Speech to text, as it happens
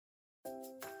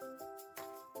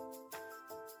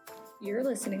You're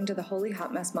listening to the Holy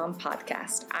Hot Mess Mom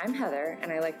podcast. I'm Heather,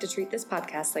 and I like to treat this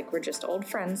podcast like we're just old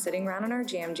friends sitting around in our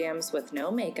jams with no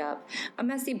makeup, a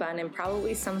messy bun, and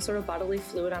probably some sort of bodily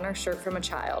fluid on our shirt from a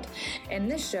child. In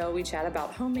this show, we chat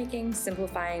about homemaking,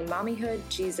 simplifying, mommyhood,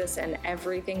 Jesus, and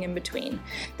everything in between.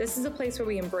 This is a place where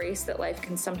we embrace that life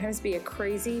can sometimes be a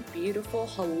crazy, beautiful,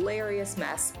 hilarious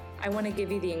mess. I want to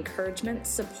give you the encouragement,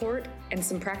 support, and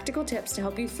some practical tips to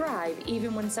help you thrive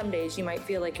even when some days you might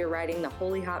feel like you're riding the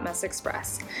Holy Hot Mess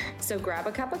Express. So grab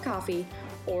a cup of coffee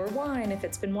or wine if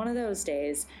it's been one of those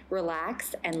days,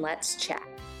 relax, and let's chat.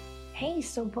 Hey,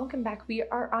 so welcome back. We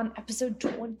are on episode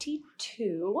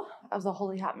 22 of the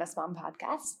Holy Hot Mess Mom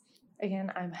podcast.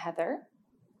 Again, I'm Heather.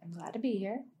 I'm glad to be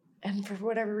here. And for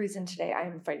whatever reason today, I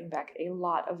am fighting back a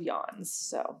lot of yawns,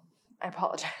 so I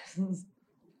apologize.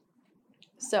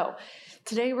 So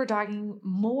today we're talking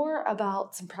more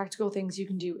about some practical things you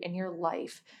can do in your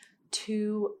life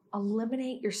to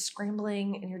eliminate your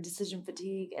scrambling and your decision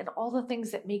fatigue and all the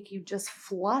things that make you just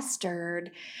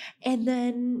flustered. And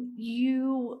then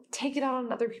you take it out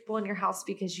on other people in your house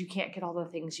because you can't get all the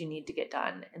things you need to get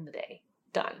done in the day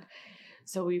done.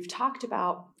 So we've talked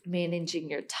about managing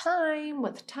your time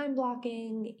with time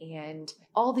blocking and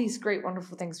all these great,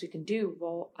 wonderful things we can do.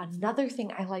 Well, another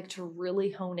thing I like to really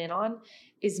hone in on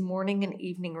is morning and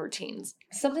evening routines.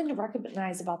 Something to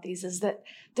recognize about these is that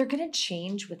they're going to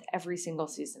change with every single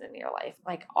season in your life.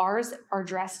 Like ours are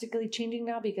drastically changing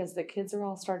now because the kids are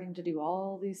all starting to do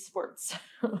all these sports.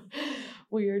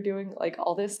 We are doing like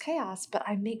all this chaos, but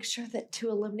I make sure that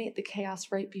to eliminate the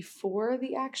chaos right before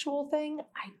the actual thing,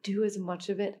 I do as much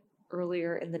of it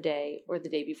earlier in the day or the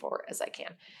day before as I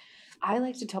can. I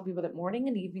like to tell people that morning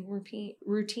and evening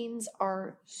routines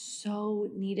are so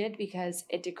needed because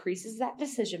it decreases that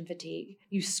decision fatigue.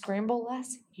 You scramble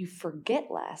less, you forget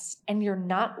less, and you're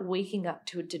not waking up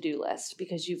to a to-do list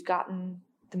because you've gotten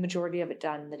the majority of it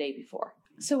done the day before.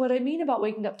 So what I mean about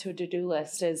waking up to a to-do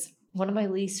list is one of my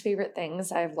least favorite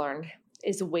things I've learned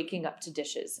is waking up to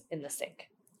dishes in the sink.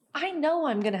 I know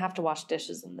I'm going to have to wash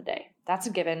dishes in the day. That's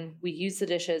a given. We use the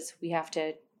dishes. We have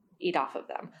to eat off of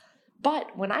them.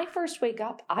 But when I first wake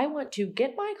up, I want to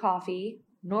get my coffee,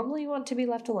 normally want to be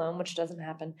left alone, which doesn't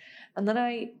happen, and then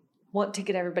I want to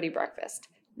get everybody breakfast.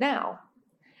 Now,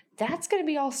 that's going to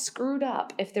be all screwed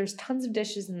up if there's tons of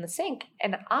dishes in the sink,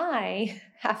 and I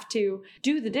have to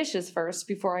do the dishes first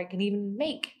before I can even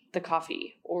make the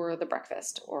coffee or the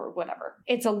breakfast or whatever.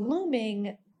 It's a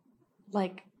looming,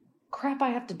 crap I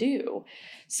have to do.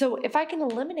 So if I can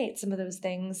eliminate some of those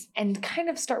things and kind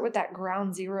of start with that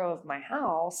ground zero of my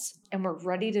house and it's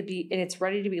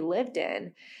ready to be lived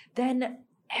in, then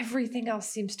everything else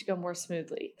seems to go more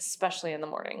smoothly, especially in the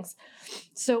mornings.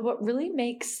 So what really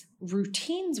makes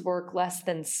routines work less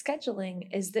than scheduling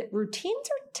is that routines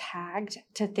are tagged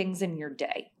to things in your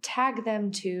day. Tag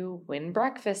them to when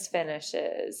breakfast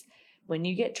finishes, when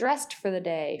you get dressed for the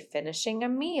day, finishing a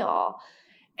meal,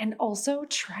 and also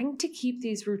trying to keep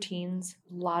these routines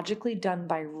logically done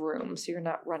by room so you're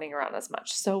not running around as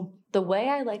much. So the way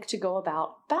I like to go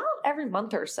about every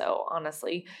month or so,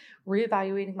 honestly,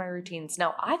 reevaluating my routines.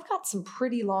 Now, I've got some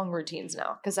pretty long routines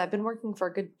now because I've been working for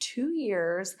a good 2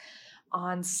 years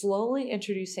on slowly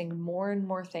introducing more and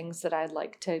more things that I'd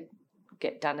like to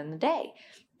get done in the day.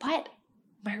 But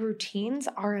my routines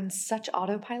are in such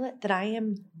autopilot that I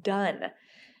am done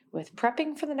with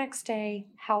prepping for the next day,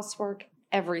 housework,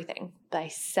 everything by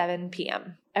 7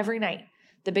 p.m. every night.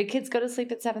 The big kids go to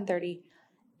sleep at 7:30,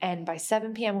 and by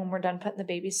 7 p.m. when we're done putting the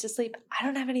babies to sleep, I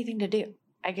don't have anything to do.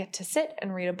 I get to sit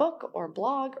and read a book or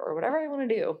blog or whatever I want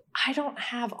to do. I don't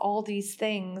have all these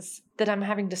things that I'm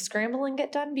having to scramble and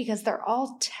get done because they're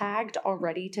all tagged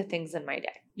already to things in my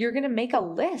day. You're going to make a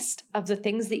list of the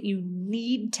things that you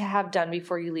need to have done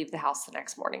before you leave the house the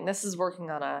next morning. This is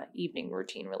working on an evening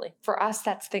routine, really. For us,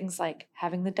 that's things like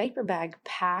having the diaper bag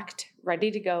packed, ready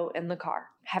to go in the car.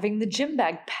 Having the gym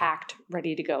bag packed,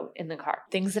 ready to go in the car.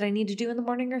 Things that I need to do in the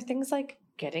morning are things like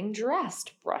getting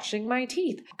dressed, brushing my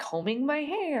teeth, combing my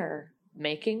hair,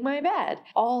 making my bed,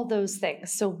 all those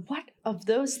things. So what of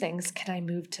those things can I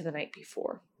move to the night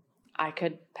before? I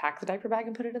could pack the diaper bag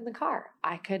and put it in the car.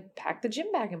 I could pack the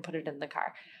gym bag and put it in the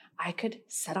car. I could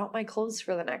set out my clothes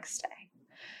for the next day.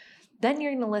 Then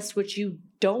you're going to list what you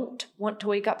don't want to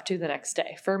wake up to the next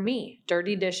day. For me,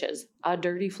 dirty dishes, a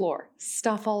dirty floor,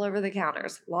 stuff all over the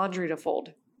counters, laundry to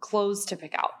fold, clothes to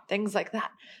pick out, things like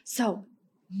that. So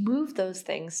move those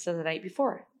things to the night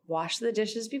before. Wash the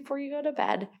dishes before you go to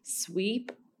bed,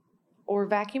 sweep or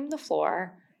vacuum the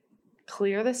floor,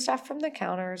 clear the stuff from the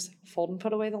counters, fold and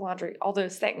put away the laundry, all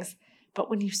those things. But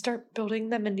when you start building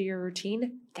them into your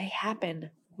routine, they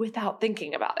happen without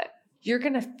thinking about it. you're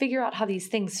going to figure out how these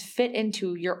things fit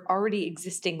into your already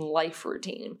existing life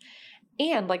routine.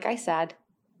 And like I said,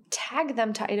 tag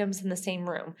them to items in the same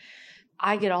room.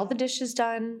 I get all the dishes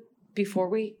done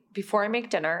before I make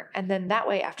dinner, and then that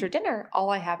way after dinner, all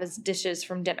I have is dishes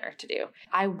from dinner to do.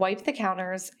 I wipe the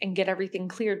counters and get everything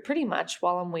cleared pretty much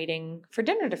while I'm waiting for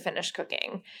dinner to finish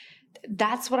cooking.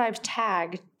 That's what I've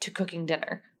tagged to cooking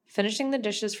dinner, finishing the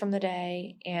dishes from the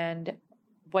day and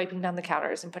wiping down the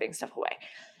counters and putting stuff away.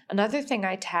 Another thing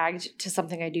I tagged to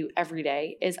something I do every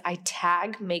day is I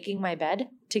tag making my bed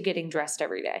to getting dressed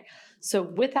every day. So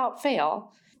without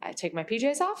fail, I take my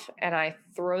PJs off and I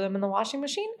throw them in the washing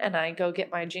machine and I go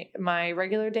get my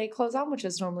regular day clothes on, which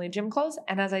is normally gym clothes.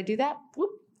 And as I do that,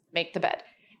 make the bed.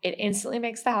 It instantly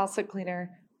makes the house look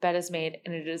cleaner. Bed is made,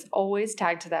 and it is always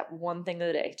tagged to that one thing of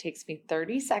the day. It takes me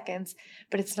 30 seconds,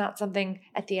 but it's not something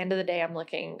at the end of the day I'm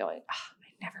looking and going, I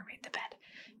never made the bed,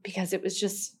 because it was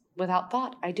just without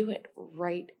thought. I do it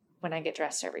right when I get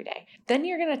dressed every day. Then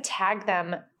you're going to tag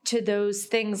them to those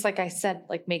things, like I said,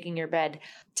 like making your bed,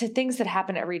 to things that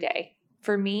happen every day.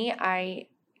 For me,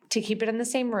 to keep it in the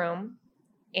same room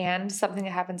and something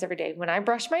that happens every day. When I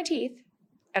brush my teeth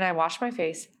and I wash my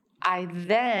face, I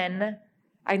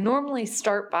normally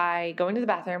start by going to the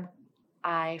bathroom.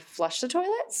 I flush the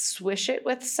toilet, swish it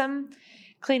with some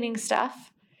cleaning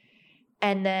stuff,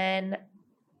 and then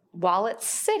while it's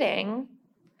sitting,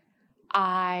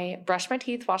 I brush my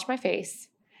teeth, wash my face,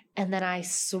 and then I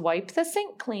swipe the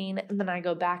sink clean, and then I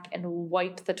go back and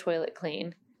wipe the toilet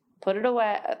clean, put it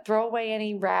away, throw away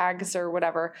any rags or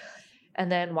whatever,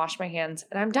 and then wash my hands,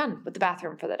 and I'm done with the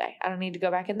bathroom for the day. I don't need to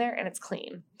go back in there, and it's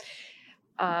clean.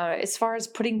 As far as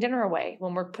putting dinner away,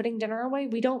 when we're putting dinner away,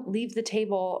 we don't leave the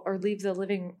table or leave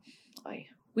the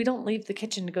we don't leave the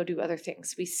kitchen to go do other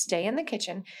things. We stay in the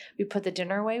kitchen, we put the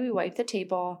dinner away, we wipe the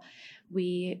table,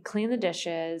 we clean the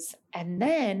dishes, and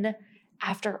then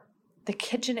after the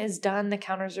kitchen is done, the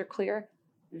counters are clear,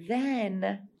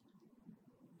 then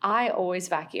I always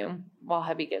vacuum while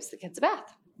hubby gives the kids a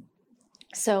bath.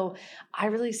 So I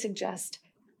really suggest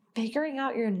figuring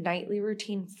out your nightly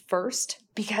routine first,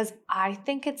 because I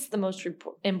think it's the most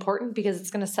important, because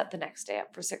it's going to set the next day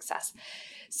up for success.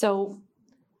 So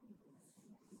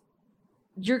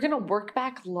you're going to work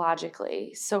back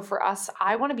logically. So for us,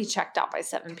 I want to be checked out by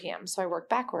 7 p.m. So I work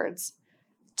backwards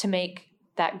to make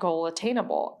that goal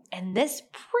attainable. And this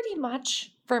pretty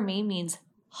much for me means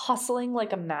hustling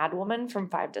like a madwoman from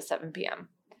 5 to 7 p.m.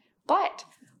 But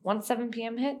once 7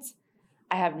 p.m. hits,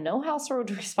 I have no household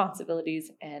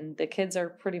responsibilities, and the kids are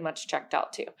pretty much checked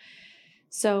out too.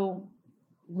 So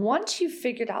once you've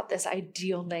figured out this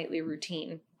ideal nightly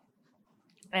routine,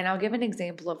 and I'll give an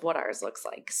example of what ours looks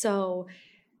like. So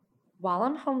while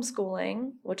I'm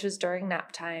homeschooling, which is during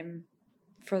nap time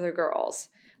for the girls,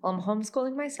 while I'm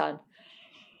homeschooling my son,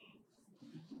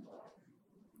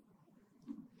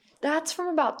 that's from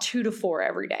about 2 to 4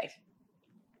 every day.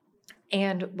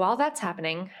 And while that's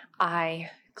happening, I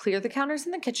clear the counters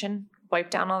in the kitchen, wipe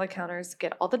down all the counters,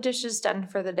 get all the dishes done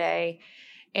for the day,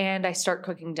 and I start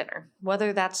cooking dinner,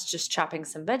 whether that's just chopping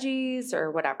some veggies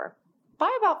or whatever. By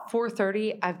about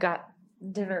 4:30, I've got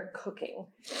dinner cooking.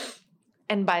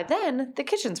 And by then, the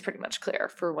kitchen's pretty much clear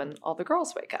for when all the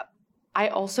girls wake up. I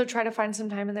also try to find some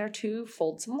time in there to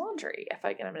fold some laundry if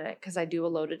I get a minute, because I do a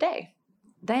load a day.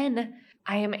 Then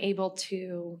I am able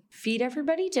to feed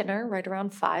everybody dinner right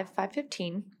around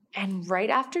 5:15. And right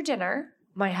after dinner,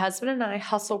 my husband and I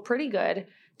hustle pretty good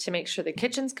to make sure the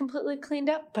kitchen's completely cleaned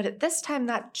up. But at this time,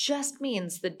 that just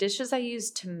means the dishes I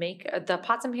use to make, the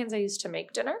pots and pans I use to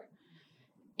make dinner,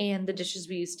 and the dishes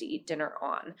we use to eat dinner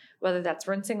on, whether that's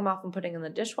rinsing them off and putting in the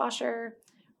dishwasher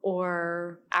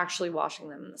or actually washing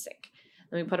them in the sink.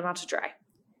 Then we put them out to dry.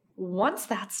 Once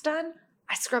that's done,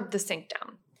 I scrub the sink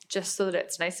down just so that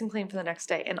it's nice and clean for the next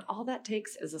day. And all that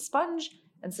takes is a sponge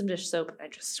and some dish soap, and I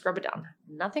just scrub it down.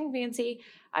 Nothing fancy.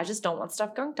 I just don't want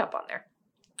stuff gunked up on there.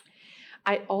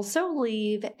 I also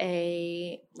leave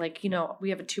we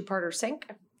have a 2-parter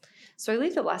sink. So I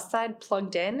leave the left side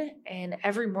plugged in, and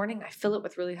every morning I fill it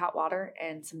with really hot water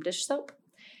and some dish soap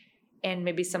and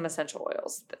maybe some essential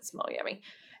oils that smell yummy.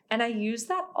 And I use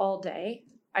that all day.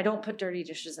 I don't put dirty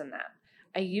dishes in that.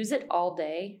 I use it all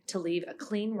day to leave a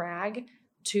clean rag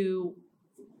to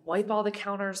wipe all the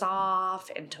counters off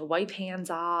and to wipe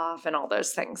hands off and all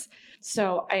those things.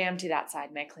 So I empty that side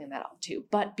and I clean that out too.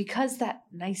 But because that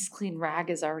nice clean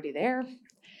rag is already there,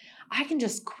 I can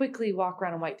just quickly walk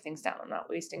around and wipe things down. I'm not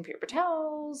wasting paper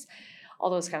towels,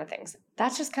 all those kind of things.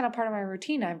 That's just kind of part of my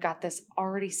routine. I've got this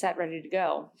already set, ready to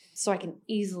go, so I can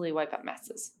easily wipe up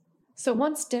messes. So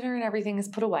once dinner and everything is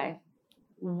put away,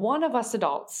 one of us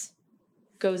adults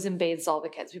goes and bathes all the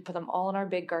kids. We put them all in our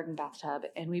big garden bathtub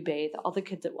and we bathe all the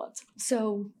kids at once.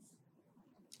 So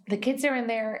the kids are in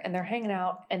there and they're hanging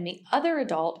out, and the other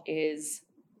adult is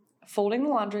folding the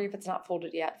laundry if it's not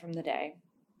folded yet from the day,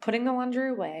 putting the laundry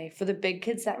away. For the big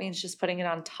kids, that means just putting it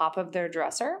on top of their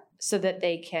dresser so that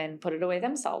they can put it away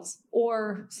themselves.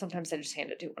 Or sometimes I just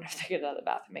hand it to whenever they get out of the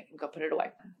bath and make them go put it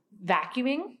away.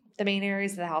 Vacuuming the main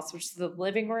areas of the house, which is the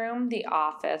living room, the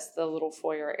office, the little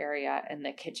foyer area, and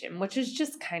the kitchen, which is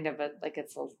just kind of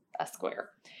it's a square.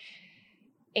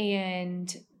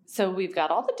 And so we've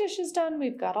got all the dishes done.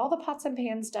 We've got all the pots and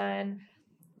pans done.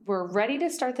 We're ready to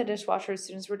start the dishwasher as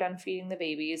soon as we're done feeding the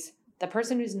babies. The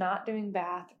person who's not doing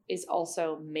bath is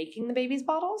also making the baby's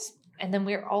bottles. And then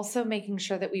we're also making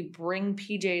sure that we bring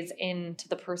PJs in to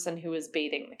the person who is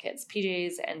bathing the kids.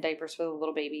 PJs and diapers for the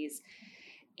little babies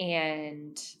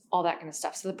and all that kind of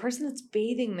stuff. So the person that's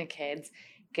bathing the kids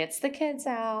gets the kids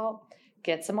out,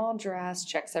 gets them all dressed,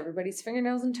 checks everybody's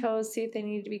fingernails and toes, see if they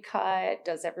need to be cut,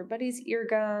 does everybody's ear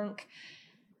gunk,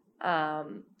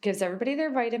 gives everybody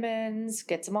their vitamins,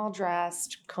 gets them all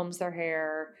dressed, combs their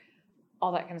hair,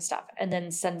 all that kind of stuff, and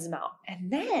then sends them out. And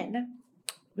then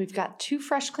we've got 2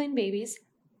 fresh, clean babies.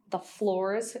 The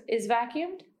floor is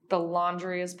vacuumed. The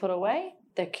laundry is put away.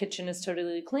 The kitchen is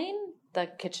totally clean. The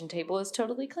kitchen table is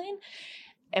totally clean.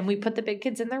 And we put the big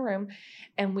kids in their room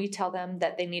and we tell them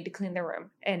that they need to clean their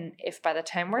room. And if by the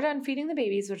time we're done feeding the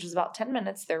babies, which is about 10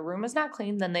 minutes, their room is not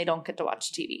clean, then they don't get to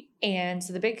watch TV. And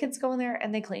so the big kids go in there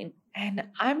and they clean. And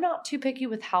I'm not too picky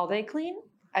with how they clean.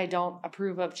 I don't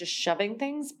approve of just shoving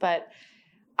things, but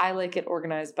I like it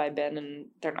organized by bin, and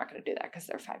they're not going to do that because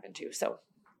they're 5 and 2. So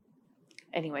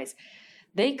anyways,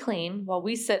 they clean while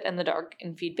we sit in the dark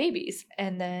and feed babies.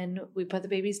 And then we put the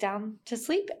babies down to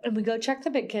sleep and we go check the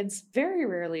big kids. Very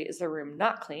rarely is the room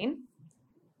not clean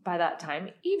by that time.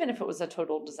 Even if it was a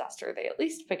total disaster, they at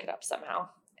least pick it up somehow.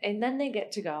 And then they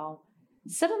get to go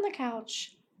sit on the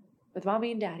couch with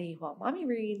mommy and daddy while mommy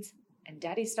reads and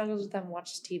daddy snuggles with them,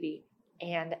 watches TV,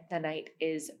 and the night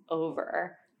is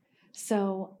over.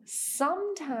 So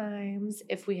sometimes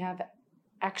if we have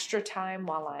extra time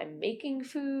while I'm making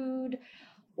food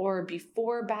or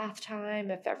before bath time,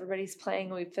 if everybody's playing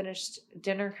and we've finished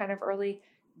dinner kind of early,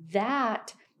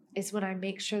 that is when I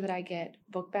make sure that I get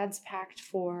book bags packed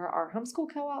for our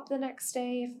homeschool co-op the next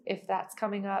day, if that's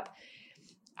coming up,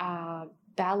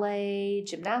 ballet,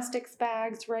 gymnastics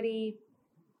bags ready,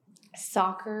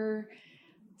 soccer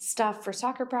stuff for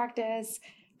soccer practice,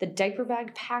 the diaper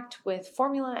bag packed with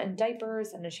formula and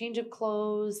diapers and a change of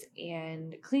clothes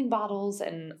and clean bottles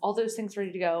and all those things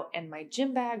ready to go. And my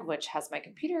gym bag, which has my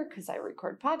computer because I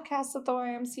record podcasts at the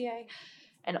YMCA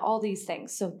and all these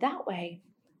things. So that way,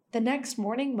 the next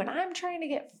morning when I'm trying to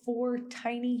get 4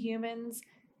 tiny humans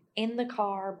in the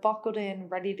car, buckled in,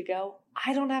 ready to go,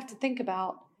 I don't have to think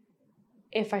about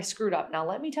if I screwed up. Now,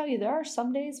 let me tell you, there are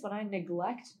some days when I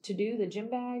neglect to do the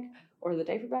gym bag or the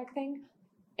diaper bag thing,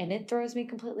 and it throws me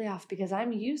completely off because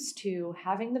I'm used to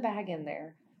having the bag in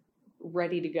there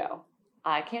ready to go.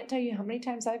 I can't tell you how many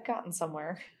times I've gotten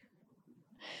somewhere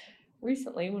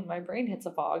recently when my brain hits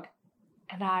a fog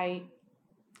and I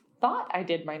thought I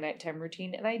did my nighttime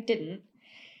routine and I didn't.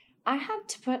 I had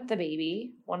to put the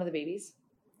baby, one of the babies,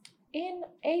 in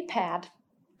a pad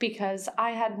because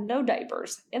I had no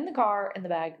diapers in the car, in the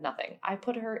bag, nothing. I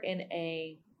put her in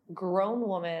a grown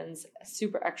woman's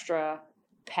super extra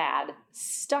pad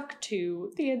stuck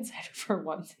to the inside of her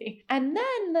onesie. And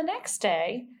then the next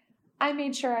day, I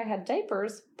made sure I had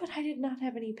diapers, but I did not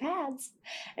have any pads.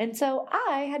 And so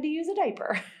I had to use a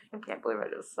diaper. I can't believe I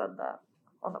just said that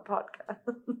on the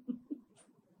podcast.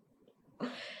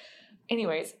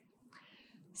 Anyways,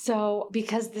 so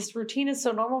because this routine is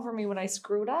so normal for me, when I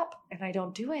screw it up and I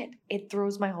don't do it, it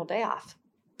throws my whole day off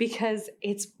because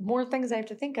it's more things I have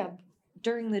to think of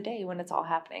during the day when it's all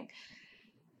happening.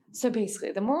 So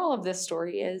basically, the moral of this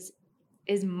story is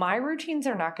my routines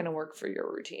are not going to work for your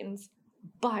routines.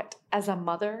 But as a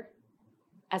mother,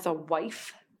 as a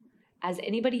wife, as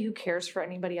anybody who cares for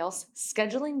anybody else,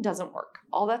 scheduling doesn't work.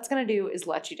 All that's going to do is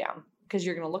let you down because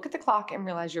you're going to look at the clock and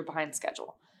realize you're behind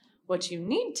schedule. What you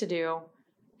need to do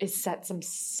is set some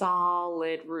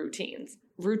solid routines.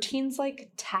 Routines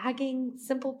like tagging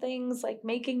simple things like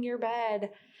making your bed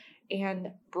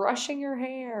and brushing your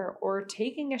hair or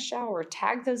taking a shower.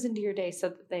 Tag those into your day so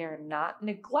that they are not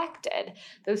neglected.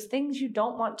 Those things you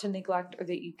don't want to neglect or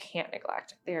that you can't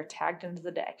neglect, they are tagged into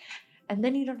the day. And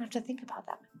then you don't have to think about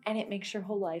them. And it makes your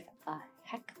whole life a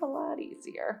heck of a lot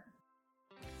easier.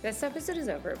 This episode is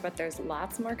over, but there's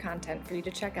lots more content for you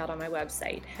to check out on my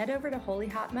website. Head over to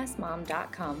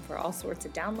holyhotmessmom.com for all sorts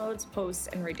of downloads, posts,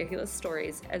 and ridiculous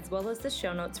stories, as well as the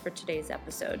show notes for today's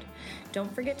episode.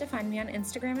 Don't forget to find me on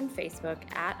Instagram and Facebook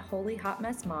at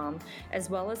holyhotmessmom, as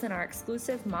well as in our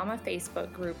exclusive Mama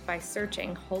Facebook group by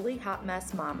searching Holy Hot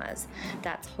Mess Mamas.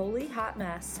 That's Holy Hot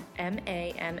Mess,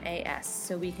 MAMAS,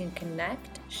 so we can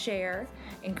connect, share,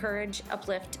 encourage,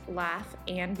 uplift, laugh,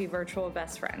 and be virtual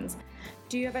best friends.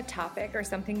 Do you have a topic or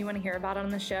something you want to hear about on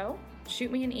the show?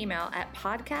 Shoot me an email at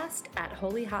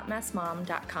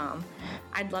podcast@holyhotmessmom.com.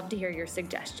 I'd love to hear your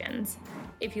suggestions.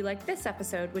 If you like this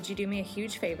episode, would you do me a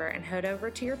huge favor and head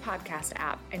over to your podcast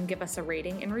app and give us a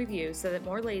rating and review so that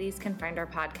more ladies can find our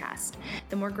podcast?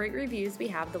 The more great reviews we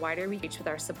have, the wider we reach with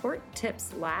our support,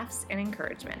 tips, laughs, and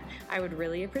encouragement. I would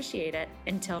really appreciate it.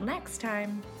 Until next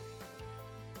time.